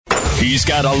He's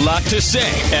got a lot to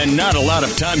say and not a lot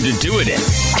of time to do it in.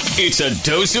 It's a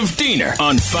dose of Diener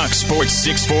on Fox Sports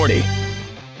 640.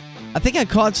 I think I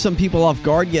caught some people off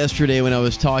guard yesterday when I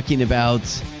was talking about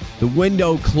the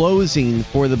window closing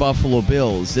for the Buffalo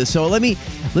Bills. So let me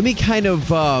kind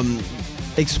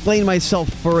of explain myself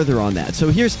further on that. So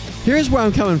here's where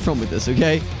I'm coming from with this,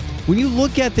 okay? When you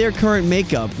look at their current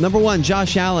makeup, number one,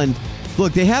 Josh Allen,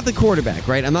 look, they have the quarterback,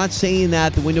 right? I'm not saying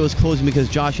that the window is closing because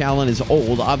Josh Allen is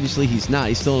old. Obviously, he's not.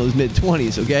 He's still in his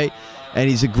mid-20s, okay? And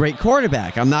he's a great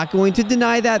quarterback. I'm not going to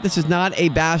deny that. This is not a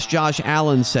bash Josh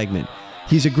Allen segment.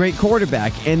 He's a great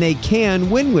quarterback, and they can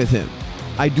win with him.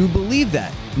 I do believe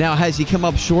that. Now, has he come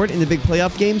up short in the big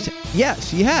playoff games?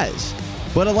 Yes, he has.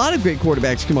 But a lot of great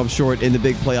quarterbacks come up short in the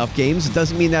big playoff games. It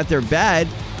doesn't mean that they're bad.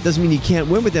 It doesn't mean you can't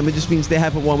win with them. It just means they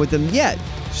haven't won with them yet.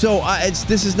 So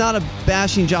this is not a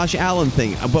bashing Josh Allen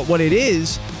thing. But what it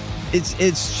is,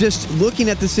 it's just looking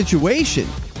at the situation.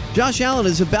 Josh Allen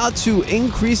is about to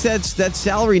increase that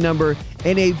salary number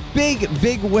in a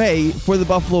big way for the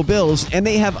Buffalo Bills, and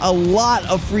they have a lot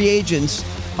of free agents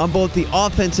on both the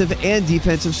offensive and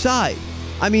defensive side.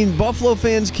 I mean, Buffalo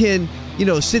fans can,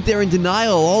 sit there in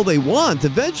denial all they want.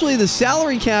 Eventually, the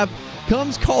salary cap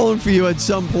comes calling for you at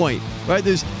some point, right?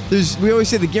 We always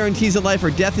say the guarantees of life are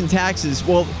death and taxes.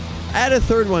 Well, add a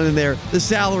third one in there, the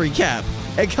salary cap.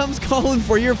 It comes calling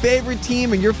for your favorite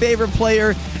team and your favorite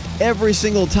player every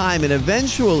single time, and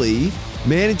eventually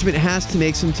management has to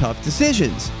make some tough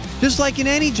decisions. Just like in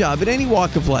any job, in any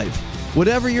walk of life.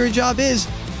 Whatever your job is,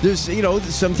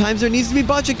 sometimes there needs to be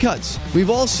budget cuts.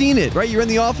 We've all seen it, right? You're in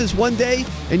the office one day,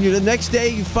 and the next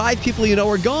day, 5 people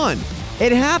are gone.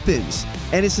 It happens,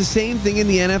 and it's the same thing in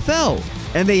the NFL,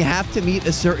 and they have to meet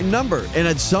a certain number. And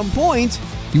at some point,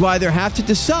 you either have to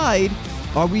decide,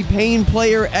 are we paying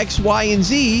player X, Y, and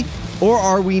Z, or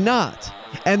are we not?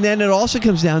 And then it also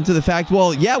comes down to the fact,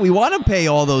 well, yeah, we want to pay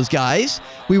all those guys.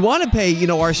 We want to pay,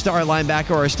 our star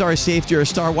linebacker, our star safety, our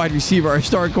star wide receiver, our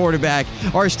star quarterback,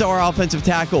 our star offensive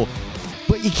tackle.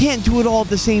 But you can't do it all at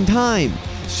the same time.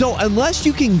 So unless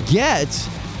you can get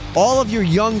all of your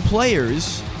young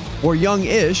players, or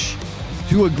young-ish,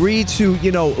 to agree to,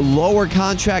 lower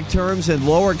contract terms and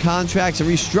lower contracts and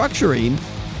restructuring,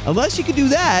 unless you can do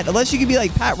that, unless you can be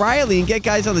like Pat Riley and get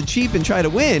guys on the cheap and try to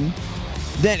win,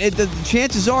 then the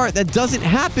chances are that doesn't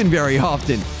happen very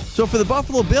often. So for the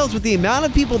Buffalo Bills, with the amount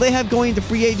of people they have going into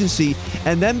free agency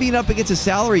and them being up against a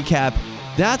salary cap,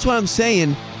 that's what I'm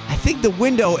saying. I think the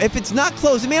window, if it's not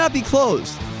closed, it may not be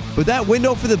closed, but that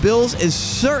window for the Bills is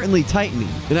certainly tightening.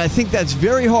 And I think that's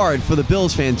very hard for the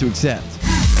Bills fan to accept.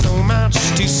 So much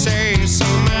to say, so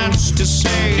much to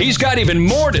say. He's got even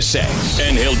more to say,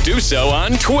 and he'll do so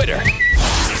on Twitter.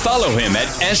 Follow him at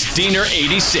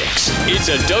SDiener86. It's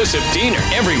a dose of Diener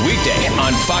every weekday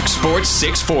on Fox Sports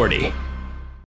 640.